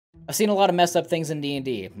I've seen a lot of messed up things in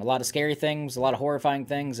D&D. A lot of scary things, a lot of horrifying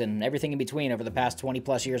things, and everything in between over the past 20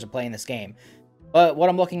 plus years of playing this game. But what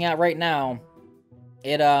I'm looking at right now,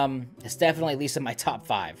 it's definitely at least in my top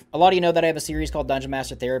 5. A lot of you know that I have a series called Dungeon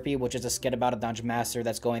Master Therapy, which is a skit about a Dungeon Master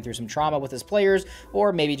that's going through some trauma with his players,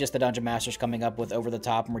 or maybe just the Dungeon Master's coming up with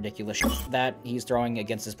over-the-top and ridiculous shit that he's throwing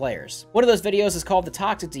against his players. One of those videos is called The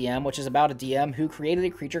Toxic DM, which is about a DM who created a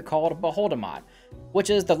creature called Beholdamat, which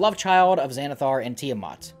is the love child of Xanathar and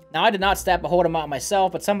Tiamat. Now, I did not stat Beholdamat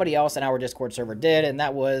myself, but somebody else in our Discord server did, and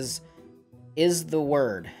that was...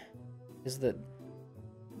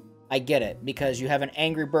 I get it, because you have an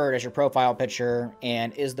angry bird as your profile picture,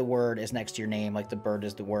 and is the word is next to your name, like the bird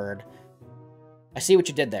is the word. I see what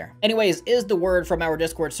you did there. Anyways, is the word from our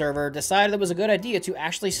Discord server decided it was a good idea to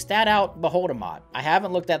actually stat out Beholdamat. I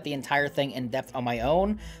haven't looked at the entire thing in depth on my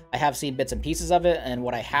own. I have seen bits and pieces of it, and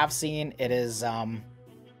what I have seen, it is,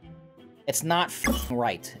 it's not f***ing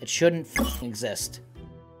right. It shouldn't f***ing exist.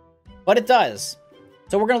 But it does.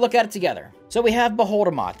 So we're going to look at it together. So we have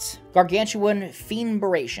Beholdamat, Gargantuan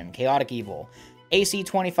Fiendberation, Chaotic Evil, AC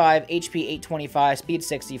 25, HP 825, Speed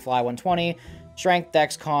 60, Fly 120, Strength,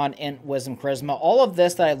 Dex, Con, Int, Wisdom, Charisma. All of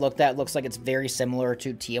this that I looked at looks like it's very similar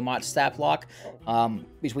to Tiamat's stat block,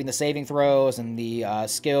 between the saving throws and the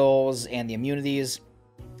skills and the immunities.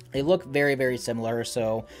 They look very, very similar.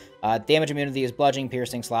 So damage immunity is bludgeoning,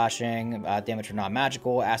 piercing, slashing, damage for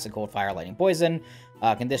non-magical, acid, cold, fire, lightning, poison.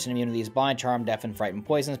 Condition immunity is blind, charm, deafen, frighten,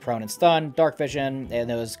 poisons, prone, and stun. Dark vision, and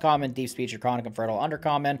those common, deep speech, or chronic, and fertile,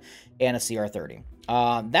 undercommon, and a CR 30.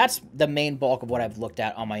 That's the main bulk of what I've looked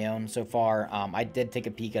at on my own so far. I did take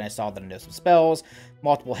a peek and I saw that I know some spells,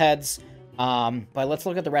 multiple heads, but let's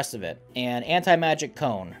look at the rest of it. And anti-magic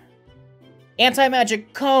cone.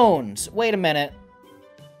 Anti-magic cones! Wait a minute.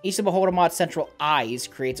 Each of Beholdamat's central eyes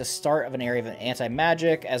creates a start of an area of an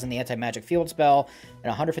anti-magic, as in the anti-magic field spell,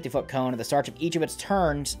 and a 150-foot cone at the start of each of its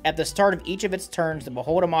turns. At the start of each of its turns, the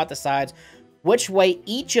Beholdamat decides which way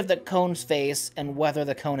each of the cones face and whether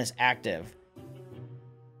the cone is active.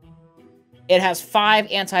 It has 5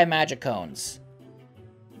 anti-magic cones.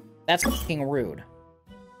 That's fucking rude.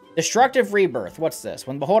 Destructive Rebirth. What's this?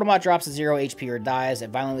 When Beholdamat drops to 0 HP or dies, it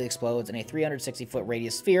violently explodes in a 360-foot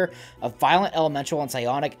radius sphere of violent elemental and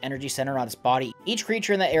psionic energy centered on its body. Each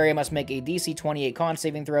creature in that area must make a DC 28 con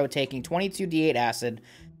saving throw, taking 22d8 acid,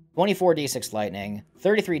 24d6 lightning,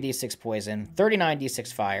 33d6 poison,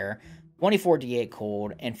 39d6 fire, 24d8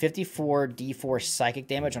 cold, and 54d4 psychic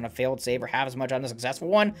damage on a failed save, or half as much on a successful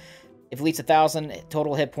one. If it leads 1,000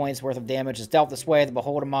 total hit points worth of damage is dealt this way, the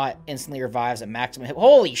Beholdamat instantly revives at maximum hit.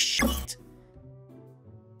 Holy shit!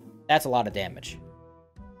 That's a lot of damage.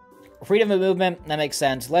 Freedom of movement, that makes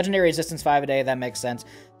sense. Legendary resistance 5 a day, that makes sense.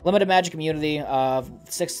 Limited magic immunity of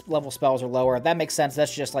 6 level spells or lower, that makes sense.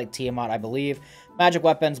 That's just like Tiamat, I believe. Magic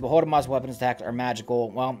weapons, Beholdamat's weapons attacks are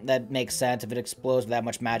magical. Well, that makes sense. If it explodes with that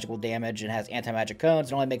much magical damage and has anti-magic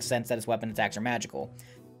cones, it only makes sense that its weapon attacks are magical.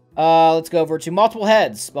 Let's go over to multiple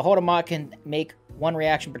heads. Beholdamat can make 1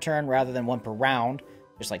 reaction per turn rather than 1 per round,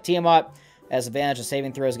 just like Tiamat. Has advantage of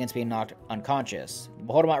saving throws against being knocked unconscious.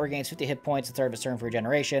 Beholdamat regains 50 hit points at the start of its turn for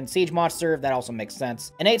regeneration. Siege monster, that also makes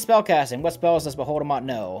sense. Innate spellcasting. What spells does Beholdamat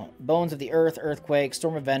know? Bones of the Earth, Earthquake,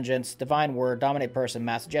 Storm of Vengeance, Divine Word, Dominate Person,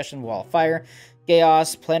 Mass Suggestion, Wall of Fire,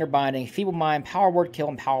 Chaos, Planar Binding, Feeble Mind, Power Word Kill,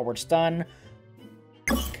 and Power Word Stun.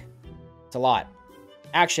 It's a lot.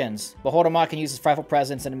 Actions. Beholdamat can use its frightful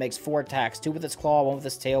presence and it makes 4 attacks. 2 with its claw, 1 with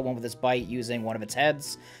its tail, 1 with its bite, using 1 of its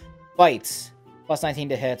heads. Bites. Plus 19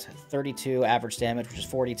 to hit, 32 average damage, which is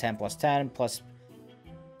 40, 10 plus 10, plus...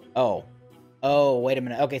 Oh. Oh, wait a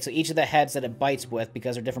minute. Okay, so each of the heads that it bites with,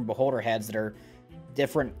 because they're different beholder heads that are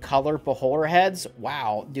different color beholder heads,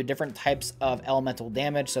 wow, do different types of elemental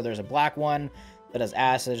damage. So there's a black one that does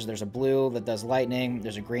acid, there's a blue that does lightning,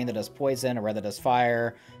 there's a green that does poison, a red that does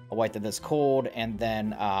fire, a white that does cold, and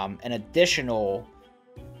then an additional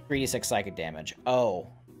 3d6 psychic damage. Oh,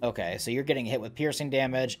 okay, so you're getting hit with piercing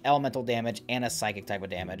damage, elemental damage, and a psychic type of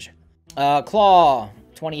damage. Claw,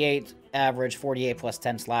 28 average, 48 plus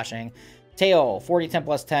 10 slashing. Tail, 40, 10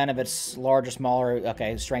 plus 10 if it's large or smaller.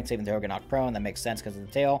 Okay, strength saving throw, get knocked prone. That makes sense because of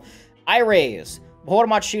the tail. Eye raise.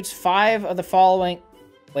 Beholdamat shoots 5 of the following...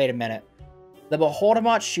 Wait a minute. The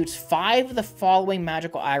Beholdamat shoots 5 of the following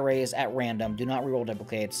magical eye rays at random. Do not reroll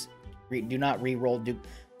duplicates. Do not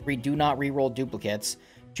reroll duplicates.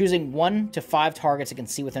 Choosing 1 to 5 targets it can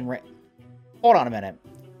see within range. Hold on a minute.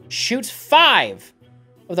 Shoots 5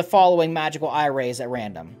 of the following magical eye rays at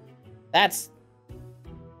random. That's...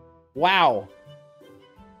 Wow.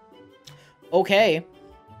 Okay.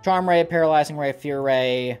 Charm Ray, Paralyzing Ray, Fear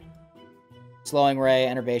Ray, Slowing Ray,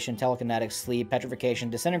 Enervation, Telekinetic, Sleep, Petrification,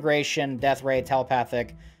 Disintegration, Death Ray,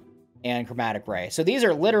 Telepathic, and Chromatic Ray. So these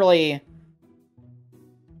are literally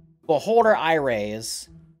Beholder eye rays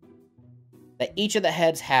that each of the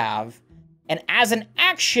heads have. And as an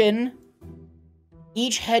action,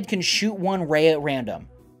 each head can shoot one ray at random.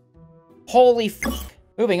 Holy fuck.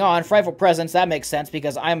 Moving on, Frightful Presence, that makes sense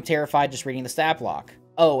because I'm terrified just reading the stat block.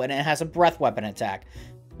 Oh, and it has a breath weapon attack.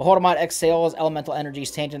 Beholdermot exhales elemental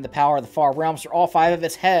energies tainting the power of the far realms through all 5 of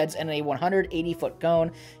its heads in a 180-foot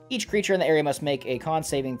cone. Each creature in the area must make a con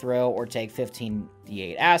saving throw or take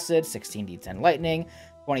 15d8 acid, 16d10 lightning,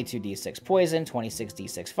 22d6 poison,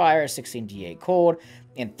 26d6 fire, 16d8 cold,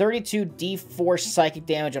 and 32d4 psychic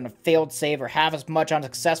damage on a failed save or half as much on a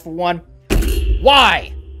successful one.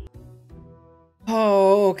 Why?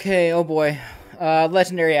 Oh, okay. Oh, boy.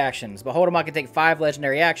 Legendary actions. Beholdermot can take 5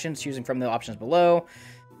 legendary actions, choosing from the options below.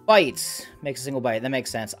 Bite. Makes a single bite. That makes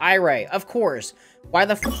sense. Eye Ray. Of course. Why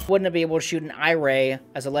the f wouldn't it be able to shoot an Eye Ray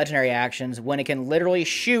as a legendary actions when it can literally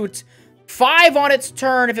shoot 5 on its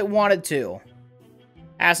turn if it wanted to?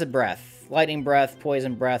 Acid Breath. Lightning Breath.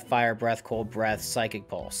 Poison Breath. Fire Breath. Cold Breath. Psychic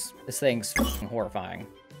Pulse. This thing's horrifying.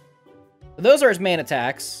 So those are his main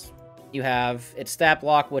attacks. You have its stat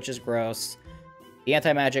block, which is gross. The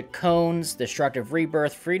anti-magic cones, destructive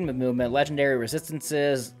rebirth, freedom of movement, legendary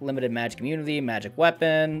resistances, limited magic immunity, magic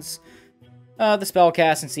weapons, the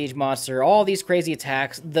spellcast and siege monster, all these crazy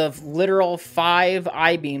attacks, the literal 5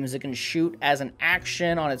 eye beams it can shoot as an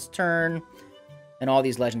action on its turn, and all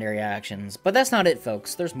these legendary actions. But that's not it,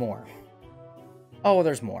 folks. There's more. Oh,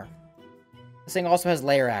 there's more. This thing also has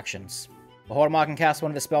layer actions. Beholdermot can cast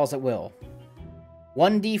one of his spells at will.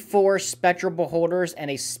 1d4 Spectral Beholders and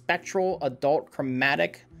a Spectral Adult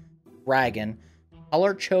Chromatic Dragon,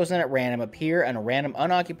 color chosen at random, appear in a random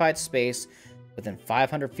unoccupied space within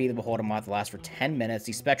 500 feet of the Beholdermot that lasts for 10 minutes.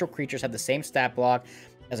 These spectral creatures have the same stat block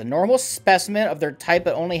as a normal specimen of their type,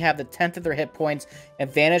 but only have the 10th of their hit points and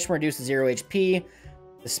vanish from reduced to 0 HP.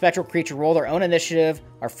 The spectral creature roll their own initiative,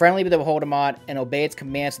 are friendly with the Beholdermot, and obey its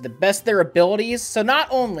commands to the best of their abilities. So not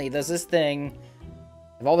only does this thing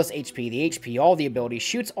have all this HP, the HP, all the abilities,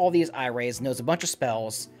 shoots all these eye rays, knows a bunch of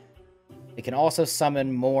spells. It can also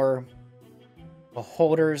summon more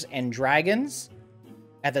beholders and dragons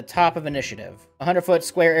at the top of initiative. 100-foot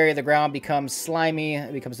square area of the ground becomes slimy.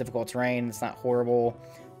 It becomes difficult terrain. It's not horrible.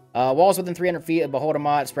 Walls within 300 feet of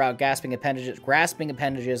Beholdermot sprout grasping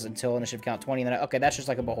appendages until initiative count 20. And then, okay, that's just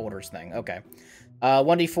like a beholder's thing. Okay.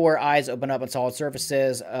 1d4 eyes open up on solid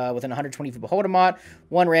surfaces within 120 feet of Beholdermot.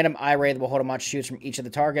 1 random eye ray the Beholdermot shoots from each of the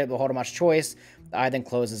target, Beholdermot's choice. The eye then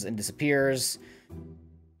closes and disappears.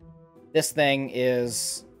 This thing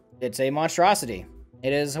is... it's a monstrosity.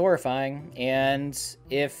 It is horrifying. And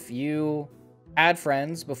if you had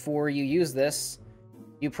friends before you use this,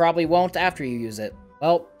 you probably won't after you use it.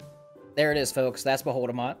 Well, there it is, folks. That's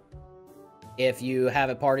Beholdermot. If you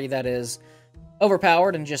have a party that is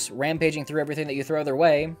overpowered and just rampaging through everything that you throw their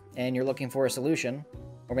way, and you're looking for a solution,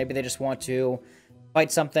 or maybe they just want to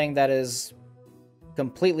fight something that is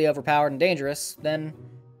completely overpowered and dangerous, then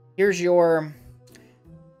here's your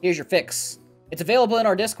fix. It's available in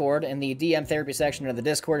our Discord, in the DM therapy section of the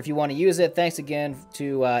Discord if you want to use it. Thanks again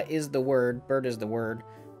to Is the Word, Bird is the Word,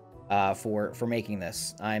 for making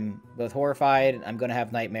this. I'm both horrified, I'm going to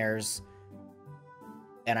have nightmares,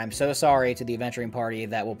 and I'm so sorry to the adventuring party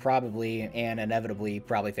that will probably and inevitably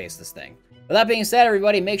probably face this thing. With that being said,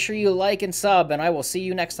 everybody, make sure you like and sub, and I will see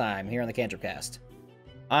you next time here on the Cantripcast.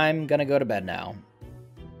 I'm gonna go to bed now.